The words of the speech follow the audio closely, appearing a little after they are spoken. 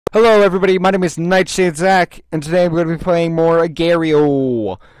Hello everybody, my name is Nightshade Zach, and today we're going to be playing more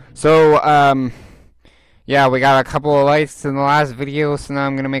Agar.io. So, yeah, we got a couple of likes in the last video, so now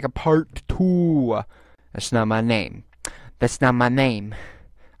I'm going to make a part 2. That's not my name. That's not my name.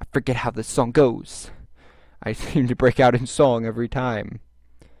 I forget how this song goes. I seem to break out in song every time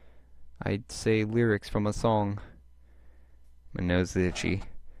I'd say lyrics from a song. My nose is itchy.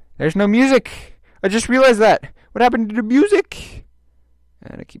 There's no music! I just realized that! What happened to the music?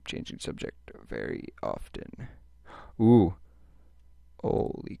 And I keep changing subject very often. Ooh.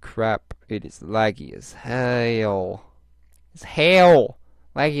 Holy crap. It is laggy as hell. It's hell.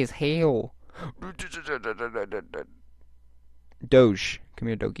 Laggy as hell. Doge. Come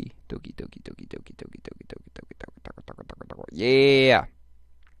here, Dogi. Dogi. Yeah.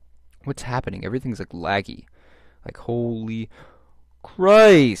 What's happening? Everything's like laggy. Like, holy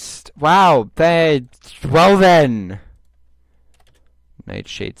Christ. Wow. Well then.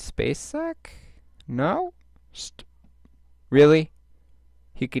 Nightshade Space Sack? No? Really?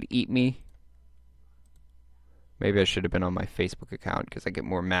 He could eat me? Maybe I should have been on my Facebook account because I get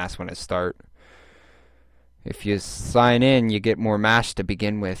more mass when I start. If you sign in, you get more mass to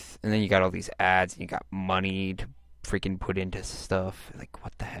begin with, and then you got all these ads, and you got money to freaking put into stuff. Like,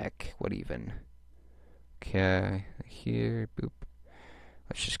 what the heck? What even? Okay, here, boop.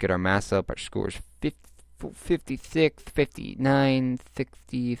 Let's just get our mass up. Our score's 56, 59,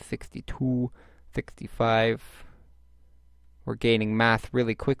 60, 62, 65. We're gaining math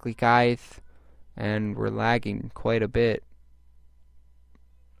really quickly, guys. And we're lagging quite a bit.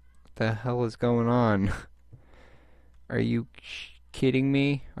 What the hell is going on? Are you kidding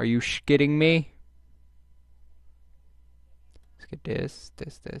me? Are you kidding me? Let's get this.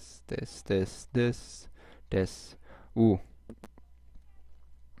 Ooh.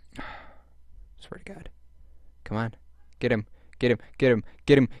 Swear to God. Come on. Get him. Get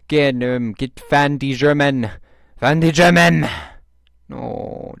Van die German.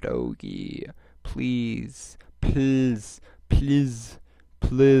 No, doggy. Please.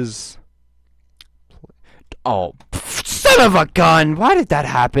 Oh, son of a gun! Why did that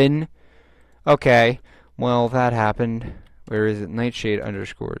happen? Okay. Well, that happened. Where is it? Nightshade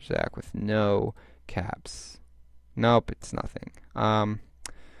 _ Zach with no caps. Nope, it's nothing.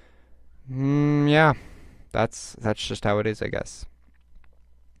 Yeah. That's just how it is, I guess.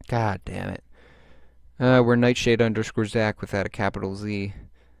 God damn it. We're Nightshade _ Zach without a capital Z.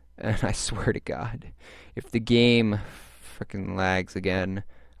 And I swear to God, if the game frickin' lags again,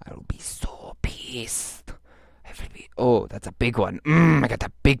 I will be so pissed. Oh, that's a big one. I got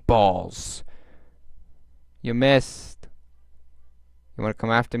the big balls. You missed. You want to come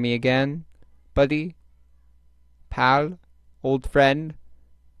after me again, buddy? Pal? Old friend?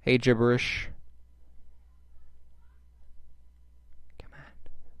 Hey, gibberish.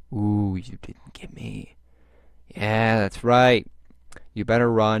 Ooh, you didn't get me. Yeah, that's right. You better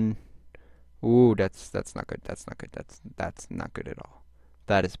run. Ooh, that's not good. That's not good. That's not good at all.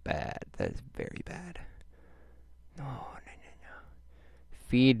 That is bad. That is very bad. No.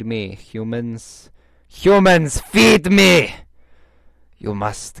 Feed me, humans. Humans, feed me! You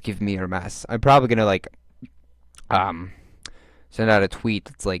must give me your mass. I'm probably gonna, like, send out a tweet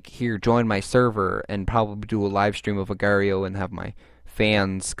that's like, here, join my server, and probably do a live stream of Agar.io and have my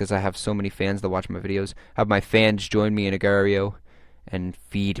fans, because I have so many fans that watch my videos, have my fans join me in Agar.io and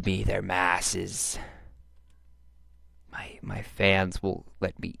feed me their masses. My fans will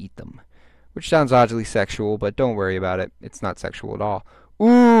let me eat them. Which sounds oddly sexual, but don't worry about it. It's not sexual at all.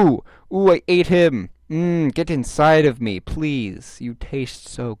 Ooh! Ooh, I ate him! Get inside of me, please. You taste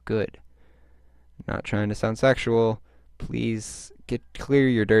so good. Not trying to sound sexual. Please, clear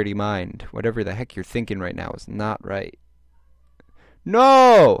your dirty mind. Whatever the heck you're thinking right now is not right.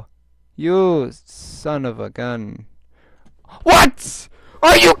 No! You son of a gun. What?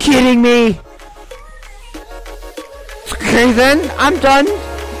 Are you kidding me? Okay then, I'm done.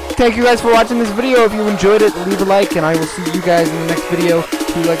 Thank you guys for watching this video. If you enjoyed it, leave a like, and I will see you guys in the next video.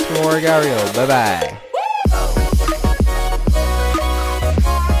 2 likes for more Agar.io. Bye-bye.